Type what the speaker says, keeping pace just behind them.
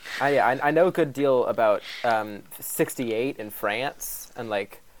I know a good deal about 68 in France and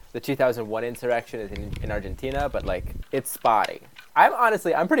like the 2001 insurrection in Argentina, but like it's spotty.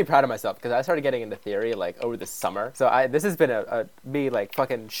 I'm pretty proud of myself because I started getting into theory like over the summer. So this has been a me like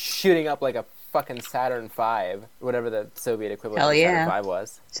fucking shooting up like a fucking Saturn V, whatever the Soviet equivalent of Hell a Saturn yeah. V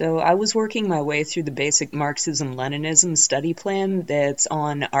was. So I was working my way through the basic Marxism-Leninism study plan that's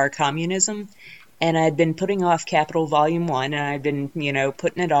on our communism, and I'd been putting off Capital Volume 1, and I'd been,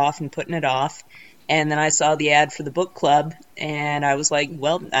 putting it off and putting it off. And then I saw the ad for the book club, and I was like,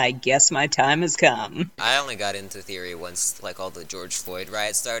 well, I guess my time has come. I only got into theory once, like, all the George Floyd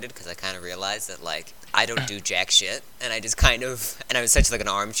riots started, because I kind of realized that, like, I don't do jack shit, and I was such, like, an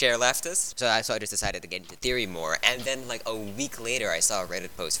armchair leftist, so I just decided to get into theory more, and then, like, a week later, I saw a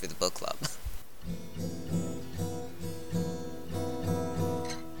Reddit post for the book club.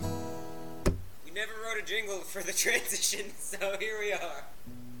 We never wrote a jingle for the transition, so here we are.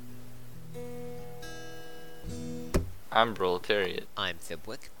 I'm Proletariat. I'm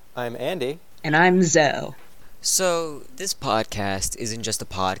Fibwick. I'm Andy. And I'm Zoe. So, this podcast isn't just a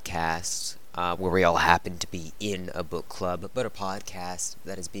podcast where we all happen to be in a book club, but a podcast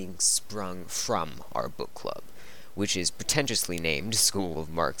that is being sprung from our book club, which is pretentiously named School of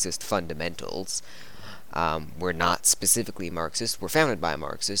Marxist Fundamentals. We're not specifically Marxist, we're founded by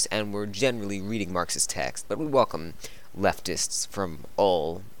Marxists, and we're generally reading Marxist text, but we welcome leftists from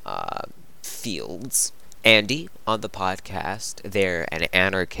all fields. Andy, on the podcast, they're an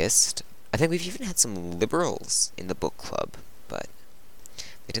anarchist. I think we've even had some liberals in the book club, but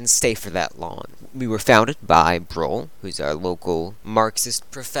they didn't stay for that long. We were founded by Brol, who's our local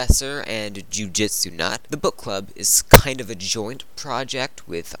Marxist professor and jiu-jitsu nut. The book club is kind of a joint project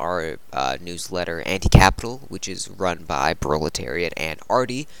with our newsletter Anti-Capital, which is run by Proletariat and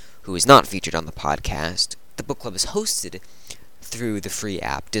Artie, who is not featured on the podcast. The book club is hosted through the free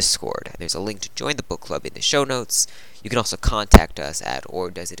app Discord. There's a link to join the book club in the show notes. You can also contact us at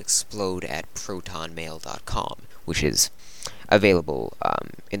ordoesitexplode@protonmail.com, which is available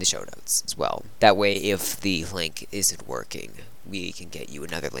in the show notes as well. That way, if the link isn't working, we can get you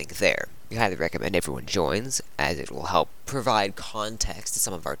another link there. We highly recommend everyone joins, as it will help provide context to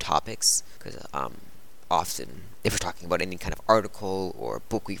some of our topics, because often, if we're talking about any kind of article or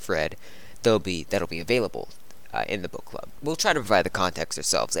book we've read, that'll be available in the book club. We'll try to provide the context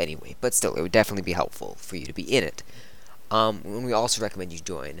ourselves anyway, but still, it would definitely be helpful for you to be in it. And we also recommend you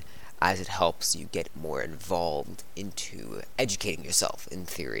join, as it helps you get more involved into educating yourself in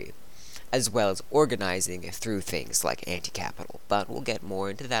theory, as well as organizing through things like Anti-Capital, but we'll get more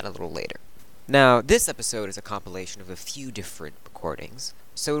into that a little later. Now, this episode is a compilation of a few different recordings,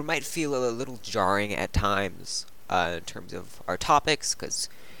 so it might feel a little jarring at times in terms of our topics, because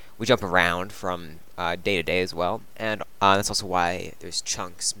we jump around from day to day as well, and that's also why there's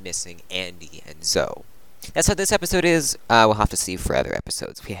chunks missing Andy and Zoe. That's how this episode is. We'll have to see for other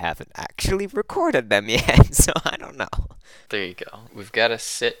episodes. We haven't actually recorded them yet, so I don't know. There you go. We've got a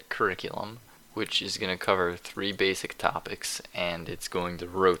set curriculum, which is going to cover 3 basic topics, and it's going to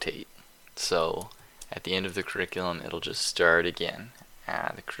rotate. So, at the end of the curriculum, it'll just start again.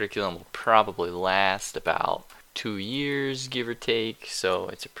 The curriculum will probably last about 2 years, give or take, so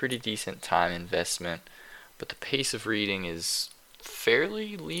it's a pretty decent time investment. But the pace of reading is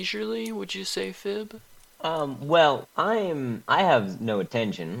fairly leisurely, would you say, Fib? Well, I have no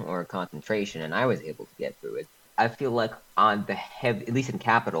attention or concentration, and I was able to get through it. I feel like on the at least in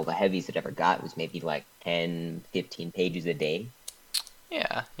Capital, the heaviest it ever got was maybe like 10, 15 pages a day.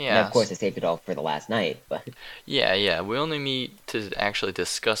 Yeah. And of course, I saved it all for the last night, but... Yeah. We only meet to actually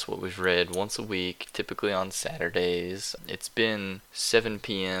discuss what we've read once a week, typically on Saturdays. It's been 7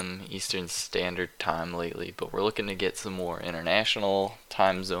 p.m. Eastern Standard Time lately, but we're looking to get some more international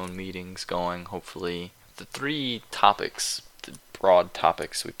time zone meetings going, hopefully. The 3 topics, the broad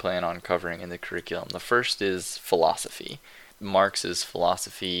topics we plan on covering in the curriculum. The first is philosophy. Marx's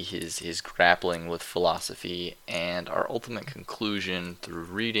philosophy, his grappling with philosophy, and our ultimate conclusion through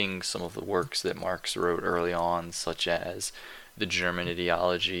reading some of the works that Marx wrote early on, such as the German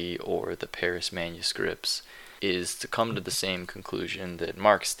Ideology or the Paris Manuscripts, is to come to the same conclusion that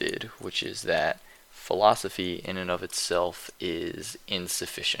Marx did, which is that philosophy in and of itself is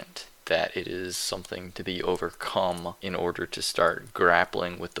insufficient, that it is something to be overcome in order to start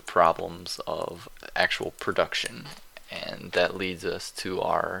grappling with the problems of actual production. And that leads us to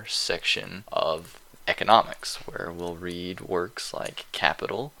our section of economics, where we'll read works like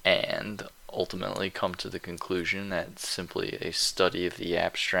Capital and ultimately come to the conclusion that simply a study of the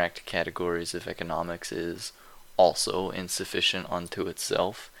abstract categories of economics is also insufficient unto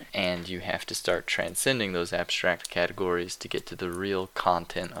itself, and you have to start transcending those abstract categories to get to the real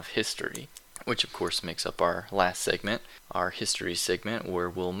content of history, which of course makes up our last segment, our history segment, where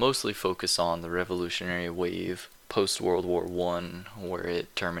we'll mostly focus on the revolutionary wave post-World War I, where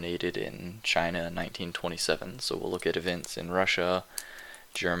it terminated in China in 1927. So we'll look at events in Russia,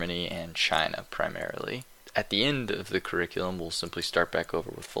 Germany, and China primarily. At the end of the curriculum, we'll simply start back over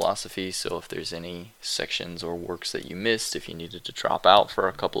with philosophy, so if there's any sections or works that you missed, if you needed to drop out for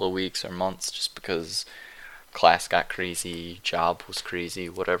a couple of weeks or months just because class got crazy, job was crazy,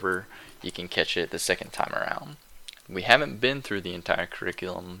 whatever, you can catch it the second time around. We haven't been through the entire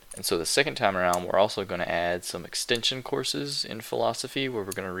curriculum, and so the second time around we're also going to add some extension courses in philosophy where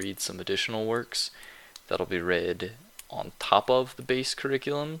we're going to read some additional works that'll be read on top of the base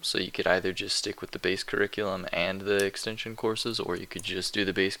curriculum, so you could either just stick with the base curriculum and the extension courses, or you could just do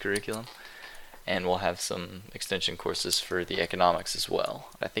the base curriculum. And we'll have some extension courses for the economics as well.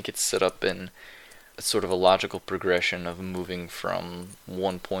 I think it's set up in sort of a logical progression of moving from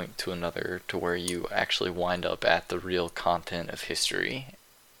one point to another to where you actually wind up at the real content of history.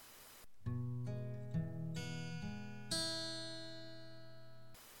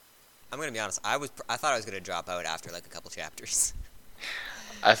 I'm gonna be honest. I thought I was gonna drop out after like a couple chapters.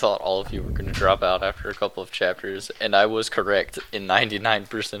 I thought all of you were going to drop out after a couple of chapters, and I was correct in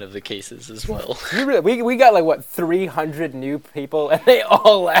 99% of the cases as well. We got like, what, 300 new people, and they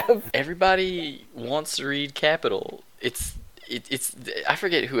all left? Everybody wants to read Capital. It's I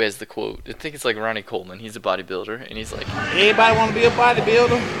forget who has the quote. I think it's like Ronnie Coleman. He's a bodybuilder, and he's like, everybody want to be a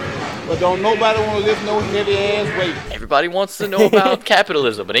bodybuilder, but don't nobody want to lift no heavy ass weight. Everybody wants to know about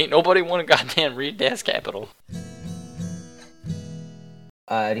capitalism, but ain't nobody want to goddamn read Das Capital.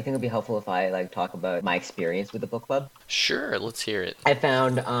 Do you think it'd be helpful if I talk about my experience with the book club? Sure, let's hear it. I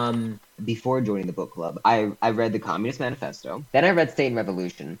found before joining the book club, I read the Communist Manifesto. Then I read State and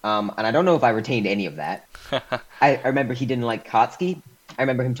Revolution. And I don't know if I retained any of that. I remember he didn't like Kautsky. I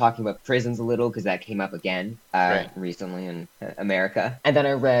remember him talking about prisons a little because that came up again recently in America. And then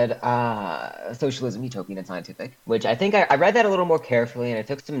I read Socialism, Utopian, and Scientific, which I think I read that a little more carefully, and I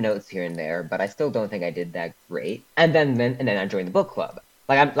took some notes here and there, but I still don't think I did that great. And then I joined the book club.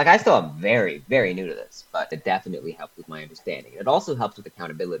 I still am very, very new to this, but it definitely helped with my understanding. It also helps with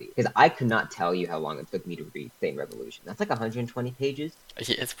accountability, because I could not tell you how long it took me to read State and Revolution. That's like 120 pages.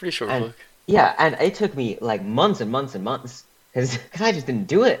 Yeah, it's a pretty short book. Yeah, and it took me like months and months and months. Because I just didn't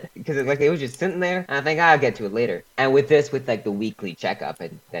do it. Because it was just sitting there. And I think I'll get to it later. And with the weekly checkup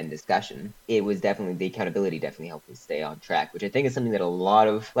and then discussion, it was definitely, the accountability definitely helped me stay on track, which I think is something that a lot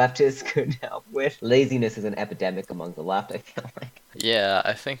of leftists could help with. Laziness is an epidemic among the left, I feel like. Yeah,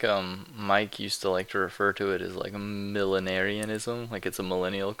 I think Mike used to like to refer to it as like a millenarianism. Like it's a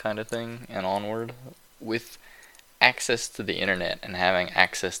millennial kind of thing and onward. With access to the internet and having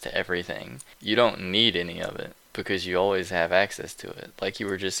access to everything, you don't need any of it, because you always have access to it. Like you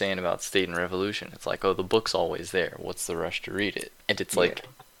were just saying about State and Revolution. It's like, oh, the book's always there. What's the rush to read it? And it's like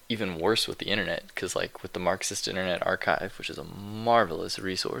even worse with the internet, because like with the Marxist Internet Archive, which is a marvelous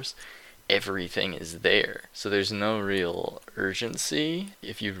resource, everything is there. So there's no real urgency.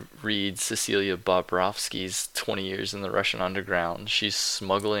 If you read Cecilia Bobrovsky's 20 Years in the Russian Underground, she's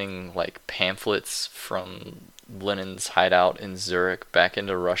smuggling like pamphlets from Lenin's hideout in Zurich back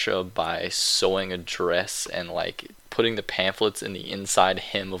into Russia by sewing a dress and like putting the pamphlets in the inside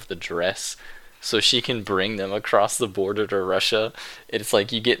hem of the dress so she can bring them across the border to Russia. It's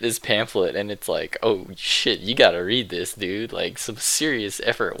like you get this pamphlet and it's like, oh shit, you gotta read this, dude. Like some serious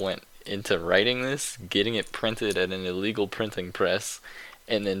effort went into writing this, getting it printed at an illegal printing press,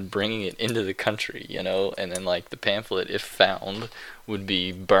 and then bringing it into the country, and then like the pamphlet, if found, would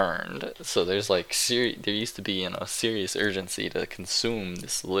be burned. So there's like there used to be serious urgency to consume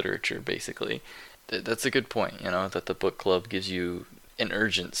this literature. Basically, that's a good point. That the book club gives you an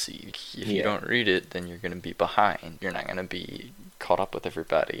urgency. If you don't read it, then you're going to be behind. You're not going to be caught up with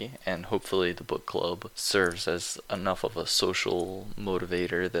everybody, and hopefully the book club serves as enough of a social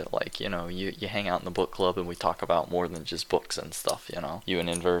motivator that you hang out in the book club and we talk about more than just books and stuff. You and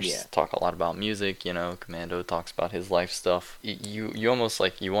Inverse talk a lot about music. Commando talks about his life stuff. You almost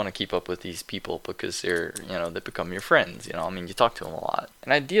you want to keep up with these people because they're they become your friends. You talk to them a lot,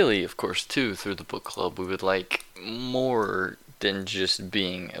 and ideally, of course, too, through the book club we would like more than just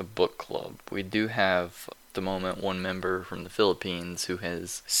being a book club. We do have at the moment one member from the Philippines who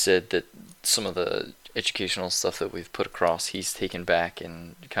has said that some of the educational stuff that we've put across he's taken back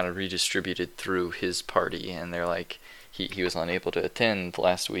and kind of redistributed through his party, and they're like he was unable to attend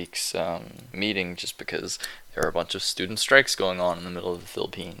last week's meeting just because there are a bunch of student strikes going on in the middle of the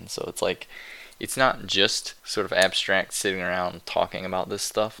Philippines. So it's like it's not just sort of abstract sitting around talking about this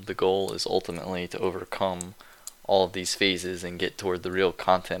stuff. The goal is ultimately to overcome all of these phases and get toward the real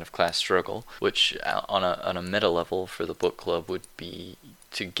content of class struggle, which on a meta level for the book club would be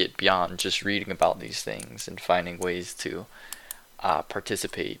to get beyond just reading about these things and finding ways to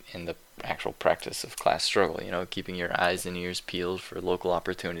participate in the actual practice of class struggle, keeping your eyes and ears peeled for local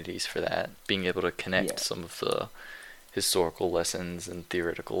opportunities for that, being able to connect some of the historical lessons and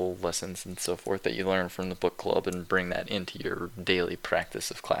theoretical lessons and so forth that you learn from the book club and bring that into your daily practice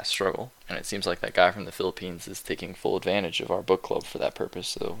of class struggle. And it seems like that guy from the Philippines is taking full advantage of our book club for that purpose,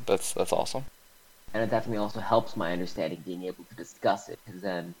 so that's awesome. And it definitely also helps my understanding being able to discuss it, because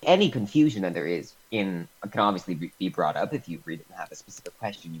then any confusion that there is can obviously be brought up. If you read it and have a specific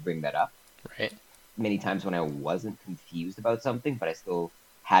question, you bring that up. Right. Many times when I wasn't confused about something, but I still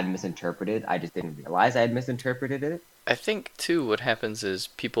had misinterpreted, I just didn't realize I had misinterpreted it. I think, too, what happens is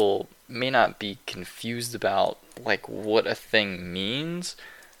people may not be confused about, what a thing means,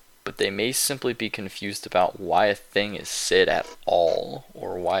 but they may simply be confused about why a thing is said at all,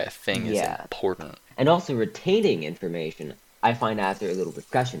 or why a thing is important. And also retaining information, I find after a little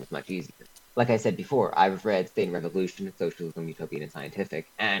discussion is much easier. Like I said before, I've read State and Revolution, Socialism, Utopian, and Scientific,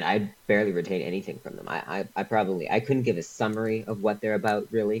 and I barely retain anything from them. I couldn't give a summary of what they're about,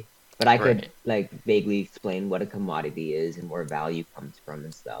 really. But I could, vaguely explain what a commodity is and where value comes from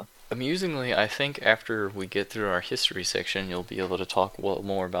and stuff. Amusingly, I think after we get through our history section, you'll be able to talk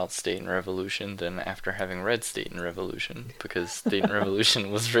more about State and Revolution than after having read State and Revolution, because State and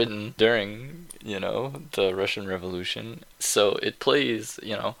Revolution was written during, the Russian Revolution. So it plays,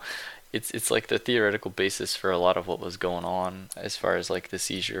 it's like the theoretical basis for a lot of what was going on as far as the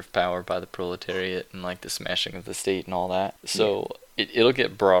seizure of power by the proletariat and the smashing of the state and all that. So it'll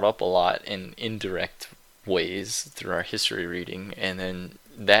get brought up a lot in indirect ways through our history reading, and then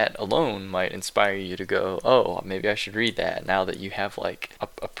that alone might inspire you to go, oh, maybe I should read that now that you have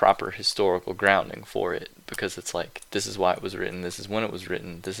a proper historical grounding for it, because it's this is why it was written, this is when it was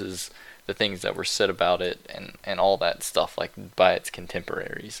written, this is the things that were said about it, and all that stuff by its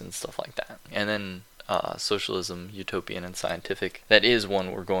contemporaries and stuff like that. And then Socialism, Utopian, and Scientific, that is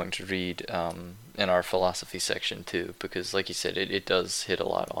one we're going to read in our philosophy section too, because like you said, it does hit a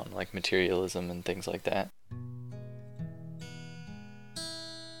lot on materialism and things like that.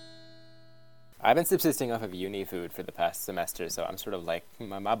 I've been subsisting off of uni food for the past semester, so I'm sort of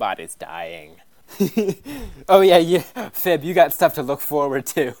my body's dying. Oh yeah, Fib, you got stuff to look forward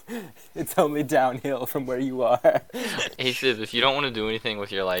to. It's only downhill from where you are. Hey Fib, if you don't want to do anything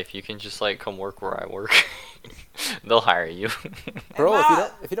with your life, you can just come work where I work. They'll hire you. Bro,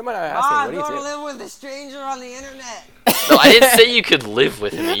 if you don't mind asking, what do you do? I'm going to live with a stranger on the internet. No, I didn't say you could live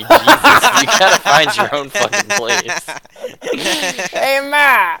with me. Jesus, you gotta find your own fucking place. Hey,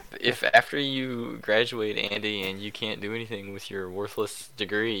 Ma! If after you graduate, Andy, and you can't do anything with your worthless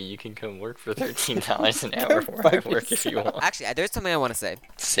degree, you can come work for $13 an hour where I work if you want. Actually, there's something I want to say.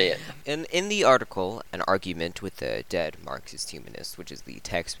 Say it. In the article, An Argument with the Dead Marxist Humanist, which is the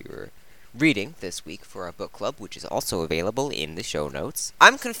text we were reading this week for our book club, which is also available in the show notes.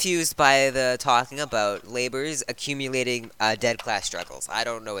 I'm confused by the talking about labor's accumulating dead class struggles. I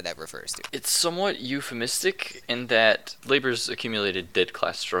don't know what that refers to. It's somewhat euphemistic in that labor's accumulated dead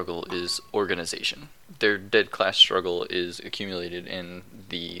class struggle is organization. Their dead class struggle is accumulated in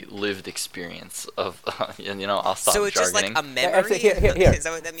the lived experience of, I'll stop jargoning. So it's just like a memory? Actually, here. Is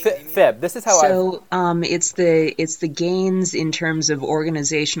that what that means? Fib, this is how it's the gains in terms of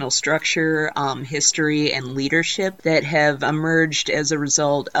organizational structure, history, and leadership that have emerged as a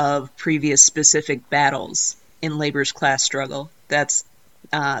result of previous specific battles in labor's class struggle. That's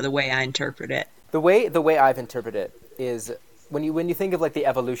the way I interpret it. The way I've interpreted it is when you think of the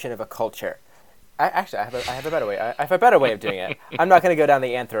evolution of a culture. I have a better way. I have a better way of doing it. I'm not going to go down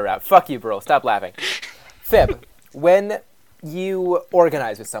the anthro route. Fuck you, bro. Stop laughing. Fib, when you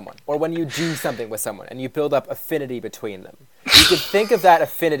organize with someone, or when you do something with someone, and you build up affinity between them, you could think of that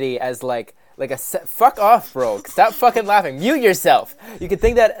affinity as fuck off, bro. Stop fucking laughing. Mute yourself. You could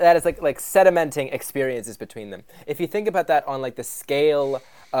think that as like sedimenting experiences between them. If you think about that on the scale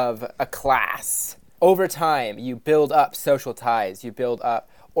of a class, over time you build up social ties. You build up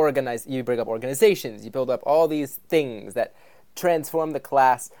you bring up organizations, you build up all these things that transform the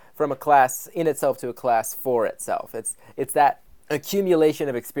class from a class in itself to a class for itself. It's that accumulation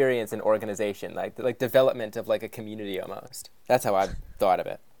of experience and organization, like development of a community almost. That's how I've thought of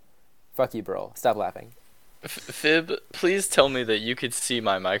it. Fuck you, bro. Stop laughing. Fib, please tell me that you could see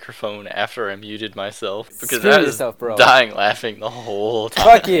my microphone after I muted myself, because Screw I was yourself, bro. dying laughing the whole time.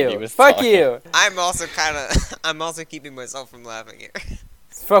 Fuck he you. was Fuck talking. you. I'm also keeping myself from laughing here.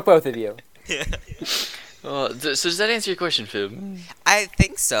 Fuck both of you. So does that answer your question, Fib? I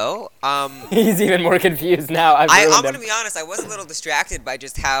think so. He's even more confused now. I'm ruined gonna him. be honest. I was a little distracted by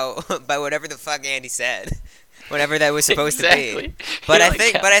just how by whatever the fuck Andy said, whatever that was supposed to Exactly. be. But You're I like,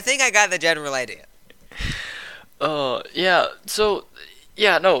 think, yeah. but I think I got the general idea. Yeah. So,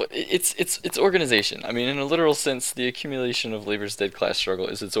 yeah, no, it's organization. I mean, in a literal sense, the accumulation of labor's dead class struggle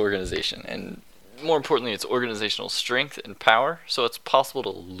is its organization, and more importantly, it's organizational strength and power. So it's possible to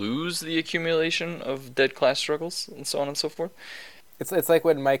lose the accumulation of dead class struggles, and so on and so forth. It's like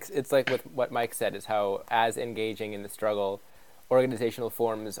what Mike said is how, as engaging in the struggle, organizational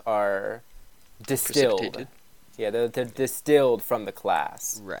forms are distilled. Precipitated. Yeah, they're distilled from the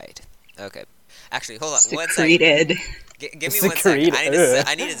class. Right. Okay. Actually, hold on. 1 second. Secreted. Give me 1 second. Secreted.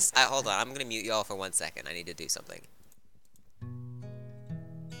 I need to. Hold on. I'm gonna mute y'all for 1 second. I need to do something.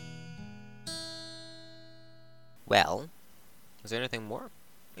 Well, is there anything more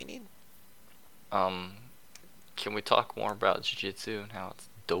we need? Can we talk more about jiu-jitsu and how it's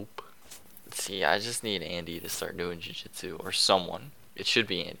dope? See, I just need Andy to start doing jiu-jitsu, or someone. It should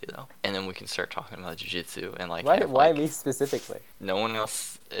be Andy though, and then we can start talking about jiu-jitsu and like. Why me specifically? No one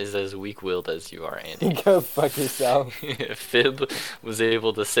else is as weak-willed as you are, Andy. Go fuck yourself. Fib was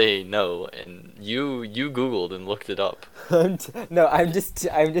able to say no, and you Googled and looked it up. I'm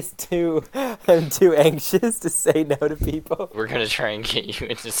too anxious to say no to people. We're gonna try and get you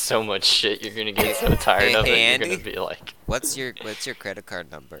into so much shit. You're gonna get so tired of it. Andy? You're gonna be like, What's your credit card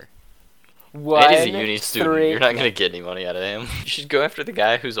number? Andy's a uni student. 3. You're not gonna get any money out of him. You should go after the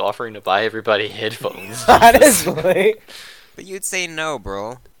guy who's offering to buy everybody headphones. Honestly. But you'd say no,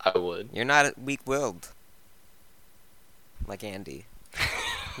 bro. I would. You're not weak-willed. Like Andy.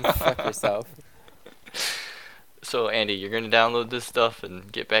 Fuck yourself. So Andy, you're gonna download this stuff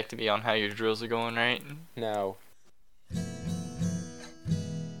and get back to me on how your drills are going, right? No.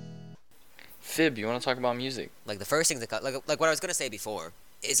 Fib, you want to talk about music? Like the first thing that like what I was gonna say before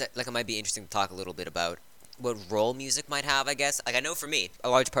is that like it might be interesting to talk a little bit about what role music might have. I guess like I know for me, a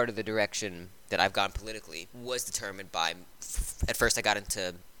large part of the direction that I've gone politically was determined by. At first, I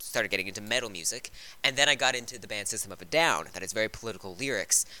started getting into metal music, and then I got into the band System of a Down. That is very political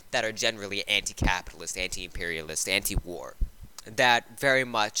lyrics that are generally anti-capitalist, anti-imperialist, anti-war. That very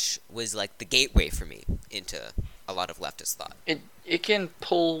much was like the gateway for me into a lot of leftist thought. It can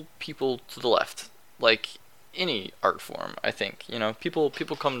pull people to the left, like any art form. I think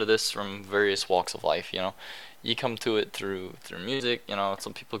people come to this from various walks of life. You come to it through music.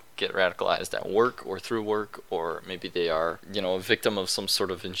 Some people get radicalized at work or through work, or maybe they are a victim of some sort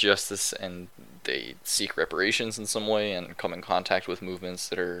of injustice and they seek reparations in some way and come in contact with movements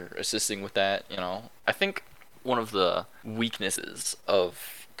that are assisting with that. I think one of the weaknesses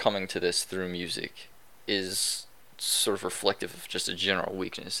of coming to this through music is sort of reflective of just a general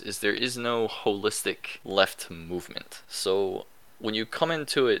weakness, is there is no holistic left movement. So when you come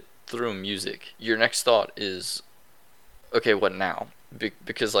into it through music, your next thought is, okay, what now?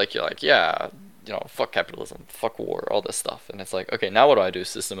 Because like you're like, yeah, fuck capitalism, fuck war, all this stuff, and it's like, okay, now what do I do?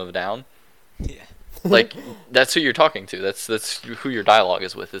 System of a Down? Yeah. Like that's who you're talking to. That's who your dialogue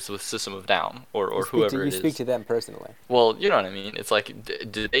is with. It's with System of a Down or whoever it is. You speak to them personally. Well, you know what I mean. It's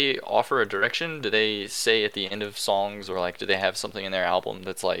like, do they offer a direction? Do they say at the end of songs, or like, do they have something in their album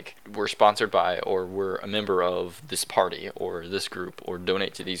that's like, we're sponsored by, or we're a member of this party or this group, or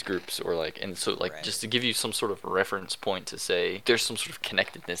donate to these groups, or like, and so like, Right. just to give you some sort of reference point to say there's some sort of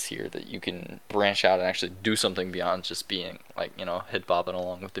connectedness here that you can branch out and actually do something beyond just being like, head bobbing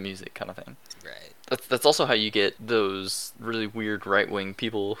along with the music kind of thing. Right. That's also how you get those really weird right-wing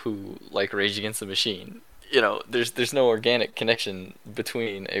people who like Rage Against the Machine. There's no organic connection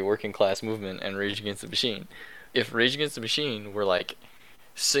between a working class movement and Rage Against the Machine. If Rage Against the Machine were like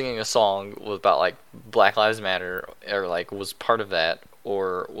singing a song about like Black Lives Matter, or like was part of that,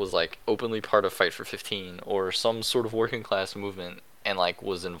 or was like openly part of Fight for 15, or some sort of working class movement, and like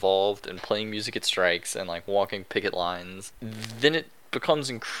was involved in playing music at strikes and like walking picket lines, then it becomes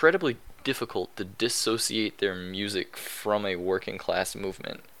incredibly difficult to dissociate their music from a working class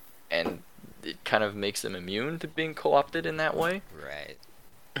movement, and it kind of makes them immune to being co-opted in that way. Right.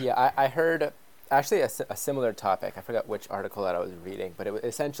 Yeah, I heard actually a similar topic. I forgot which article that I was reading, but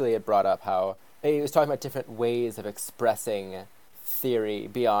it brought up how it was talking about different ways of expressing theory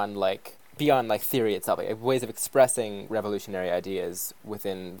beyond theory itself, like ways of expressing revolutionary ideas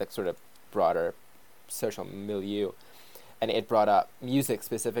within the sort of broader social milieu. And it brought up music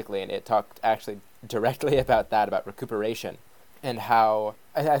specifically, and it talked actually directly about that, about recuperation, and how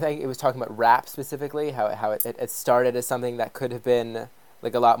I think it was talking about rap specifically, how it started as something that could have been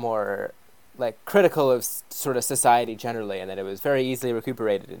like a lot more like critical of sort of society generally, and that it was very easily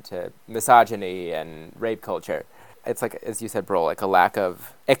recuperated into misogyny and rape culture. It's like, as you said, bro, like a lack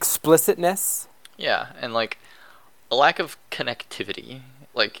of explicitness. Yeah, and like a lack of connectivity.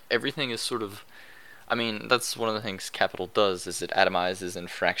 Like everything is sort of, I mean, that's one of the things Capital does, is it atomizes and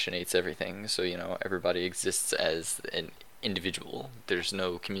fractionates everything. So, you know, everybody exists as an individual. There's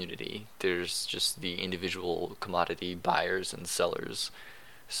no community. There's just the individual commodity buyers and sellers.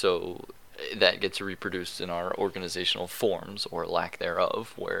 So that gets reproduced in our organizational forms, or lack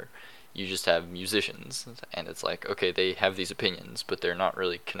thereof, where you just have musicians, and it's like, okay, they have these opinions, but they're not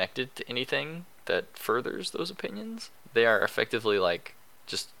really connected to anything that furthers those opinions. They are effectively like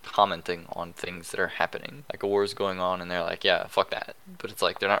just commenting on things that are happening. Like a war is going on and they're like, yeah, fuck that. But it's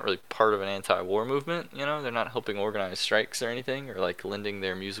like they're not really part of an anti-war movement, you know? They're not helping organize strikes or anything, or like lending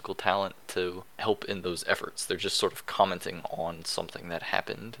their musical talent to help in those efforts. They're just sort of commenting on something that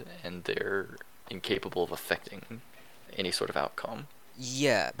happened, and they're incapable of affecting any sort of outcome.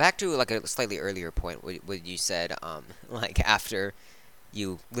 Yeah, back to like a slightly earlier point, what you said, like after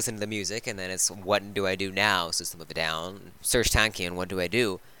you listen to the music, and then it's what do I do now? System of a Down, Serj Tankian, what do I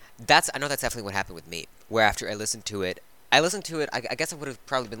do? I know that's definitely what happened with me. Where after I listened to it, I guess I would have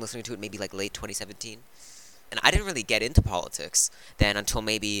probably been listening to it maybe like late 2017, and I didn't really get into politics then until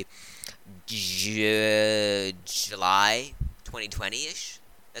maybe July 2020-ish.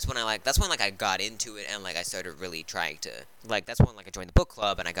 That's when I got into it, and like I started really trying to, like, that's when like I joined the book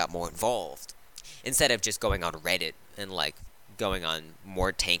club and I got more involved, instead of just going on Reddit and like going on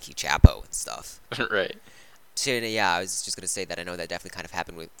more tanky Chapo and stuff. Right. So yeah, I was just gonna say that I know that definitely kind of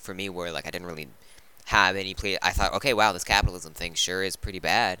happened for me, where like I didn't really have any play. I thought, okay, wow, this capitalism thing sure is pretty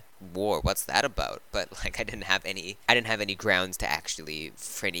bad. War, what's that about? But like I didn't have any grounds to actually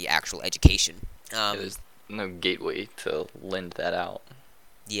for any actual education. There's no gateway to lend that out.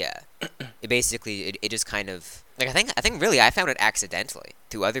 Yeah, it just kind of like I think really I found it accidentally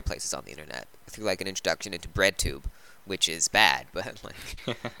through other places on the internet, through like an introduction into BreadTube, which is bad, but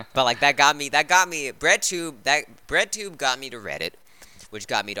like that got me BreadTube got me to Reddit, which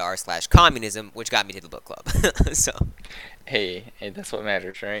got me to r/communism, which got me to the book club. So hey, that's what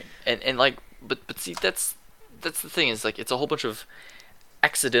matters, right? And like, but see, that's the thing, is like it's a whole bunch of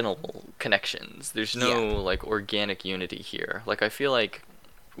accidental connections. There's no like organic unity here. Like I feel like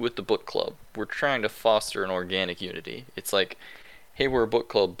with the book club, we're trying to foster an organic unity. It's like, hey, we're a book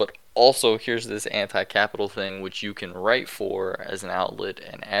club, but also here's this anti-capital thing which you can write for as an outlet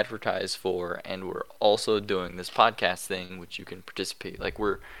and advertise for, and we're also doing this podcast thing which you can participate. Like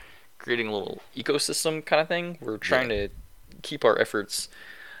we're creating a little ecosystem kind of thing. We're trying to keep our efforts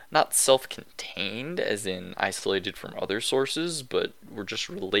not self-contained, as in isolated from other sources, but we're just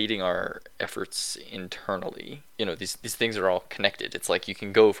relating our efforts internally. You know, these things are all connected. It's like you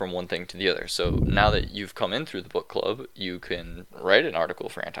can go from one thing to the other. So now that you've come in through the book club, you can write an article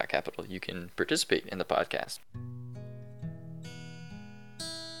for Anti-Capital. You can participate in the podcast.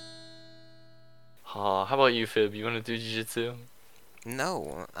 How about you, Fib? You want to do jiu-jitsu?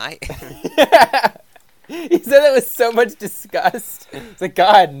 no, He said that with so much disgust. It's like,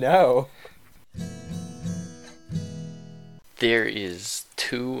 God, no. There is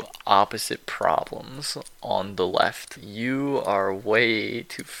two opposite problems on the left. You are way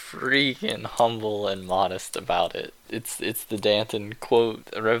too freaking humble and modest about it. It's the Danton quote,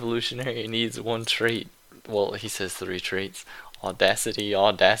 a revolutionary needs one trait. Well, he says 3 traits. Audacity,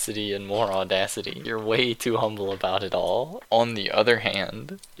 audacity, and more audacity. You're way too humble about it all. On the other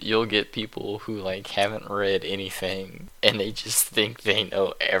hand, you'll get people who like haven't read anything and they just think they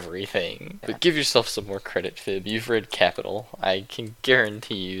know everything. But give yourself some more credit, Fib. You've read Capital. I can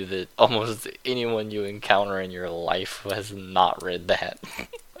guarantee you that almost anyone you encounter in your life has not read that.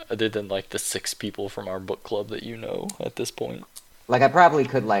 Other than like the 6 people from our book club that you know at this point. Like I probably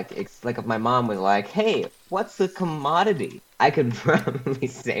could like if my mom was like, "Hey, what's a commodity?" I could probably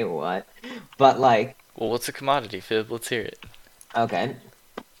say what, but like. Well, what's a commodity, Fib? Let's hear it. Okay,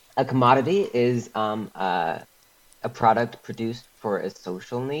 a commodity is a product produced for a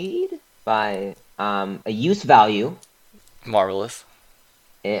social need by a use value. Marvelous.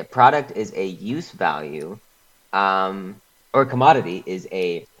 A product is a use value, or commodity is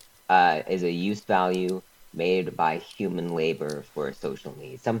a use value made by human labor for a social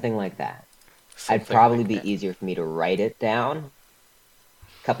need, something like that. It'd probably be easier for me to write it down,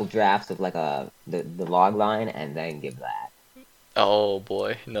 a couple drafts of like the log line, and then give that. Oh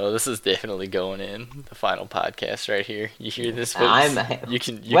boy, no, this is definitely going in the final podcast right here. You hear this, folks?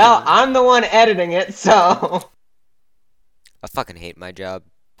 I'm the one editing it, so I fucking hate my job.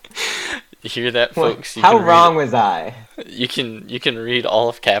 You hear that, What? folks? You How can wrong was I? You can read all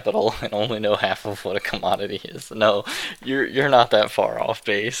of capital and only know half of what a commodity is. No, you're not that far off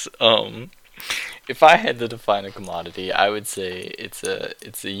base. If I had to define a commodity, I would say it's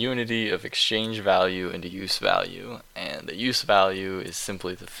a unity of exchange value and a use value, and the use value is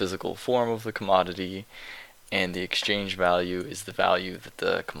simply the physical form of the commodity, and the exchange value is the value that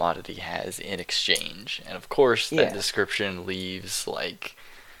the commodity has in exchange. And of course, that Yeah. description leaves like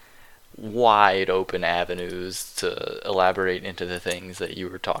wide open avenues to elaborate into the things that you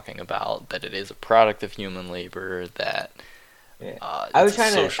were talking about, that it is a product of human labor, that Yeah. it's I was a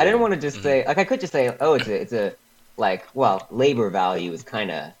trying to. I social- didn't want to just say like I could just say, oh, it's a like well, labor value is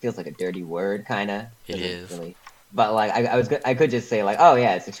kind of feels like a dirty word, kind of. It is. Really, but like I could just say like, oh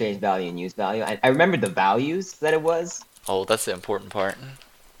yeah, it's exchange value and use value. I remembered the values that it was. Oh, that's the important part.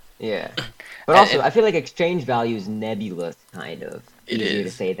 Yeah, but And- also and- I feel like exchange value is nebulous, kind of. It Easier to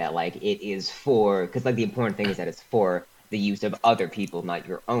is. say that like it is for because like the important thing is that it's for the use of other people, not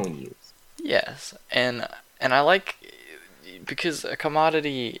your own use. Yes, and I like because a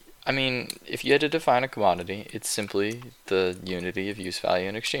commodity. I mean, if you had to define a commodity, it's simply the unity of use value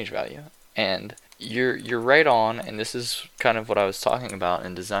and exchange value. And you're right on, and this is kind of what I was talking about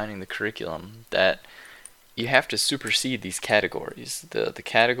in designing the curriculum, that you have to supersede these categories. The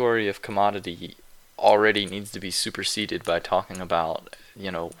category of commodity already needs to be superseded by talking about,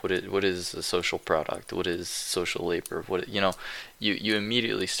 you know, what is a social product, what is social labor, you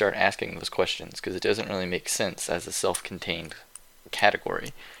immediately start asking those questions because it doesn't really make sense as a self-contained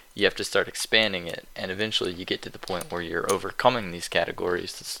category. You have to start expanding it, and eventually you get to the point where you're overcoming these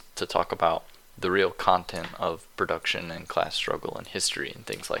categories to talk about the real content of production and class struggle and history and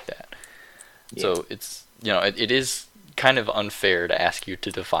things like that. Yeah. So it's, you know, it is kind of unfair to ask you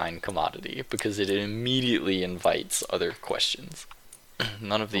to define commodity because it immediately invites other questions.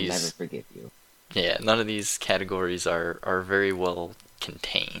 None of I'll never these, forgive you. yeah, none of these categories are very well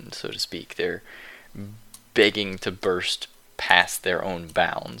contained, so to speak. They're begging to burst past their own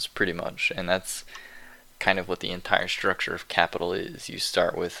bounds, pretty much, and that's kind of what the entire structure of capital is. You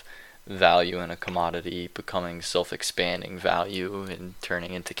start with value in a commodity becoming self-expanding value and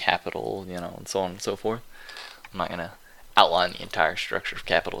turning into capital, you know, and so on and so forth. I'm not going to outline the entire structure of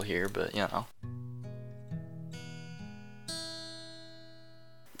capital here, but, you know.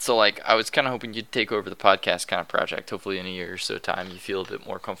 So, like, I was kind of hoping you'd take over the podcast kind of project. Hopefully in a year or so time you feel a bit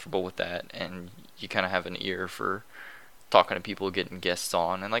more comfortable with that and you kind of have an ear for talking to people, getting guests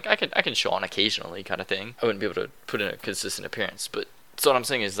on, and like I can show on occasionally kind of thing. I wouldn't be able to put in a consistent appearance, but so what I'm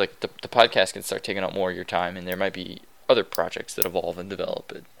saying is like the podcast can start taking up more of your time, and there might be other projects that evolve and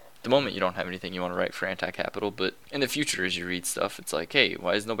develop. At the moment, you don't have anything you want to write for Anti-Capital, but in the future, as you read stuff, it's like, hey,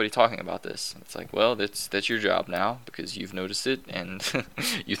 why is nobody talking about this? And it's like, well, that's your job now because you've noticed it, and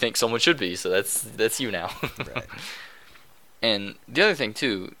you think someone should be, so that's you now. Right. And the other thing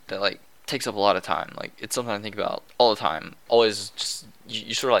too that like takes up a lot of time. Like it's something I think about all the time. Always just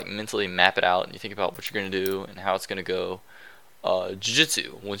you sort of like mentally map it out and you think about what you're gonna do and how it's gonna go.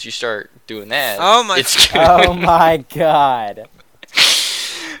 Jiu-jitsu. Once you start doing that, Oh my it's Oh my god.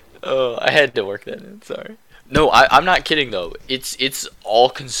 Oh, I had to work that in. Sorry. No, I'm not kidding though. It's all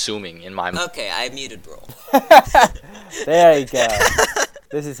consuming in my mind. Okay, I muted bro. There you go.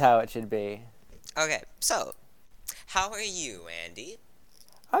 This is how it should be. Okay, so how are you, Andy?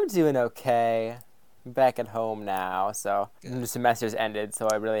 I'm doing okay. I'm back at home now, so Good. the semester's ended, so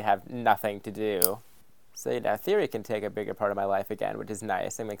I really have nothing to do. So, you know, theory can take a bigger part of my life again, which is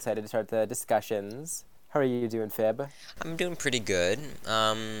nice. I'm excited to start the discussions. How are you doing, Fib? I'm doing pretty good.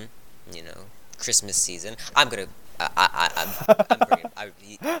 You know, Christmas season. I'm bringing. Girls,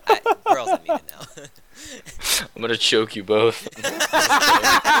 I'm muted now. I'm gonna choke you both.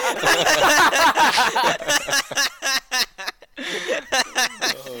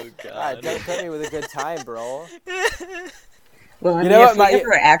 Oh god. Don't cut me with a good time, bro. Well, I You mean, know what, if my- we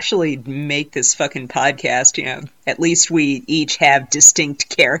ever actually make this fucking podcast, you know, at least we each have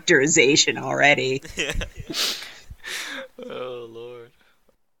distinct characterization already. Oh lord.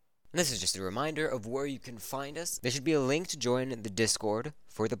 This is just a reminder of where you can find us. There should be a link to join the Discord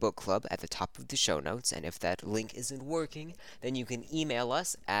for the book club at the top of the show notes, and if that link isn't working, then you can email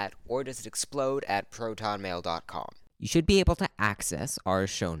us at ordoesitexplode@protonmail.com. You should be able to access our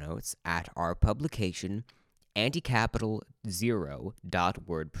show notes at our publication,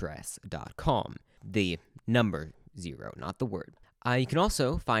 anticapital0.wordpress.com. The number 0, not the word. You can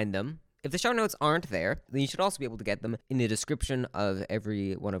also find them. If the show notes aren't there, then you should also be able to get them in the description of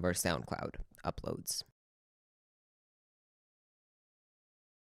every one of our SoundCloud uploads.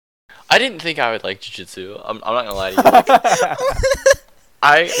 I didn't think I would like jiu-jitsu. I'm not gonna lie to you. Like,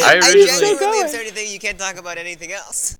 I I originally genuinely am going. starting to think you can't talk about anything else.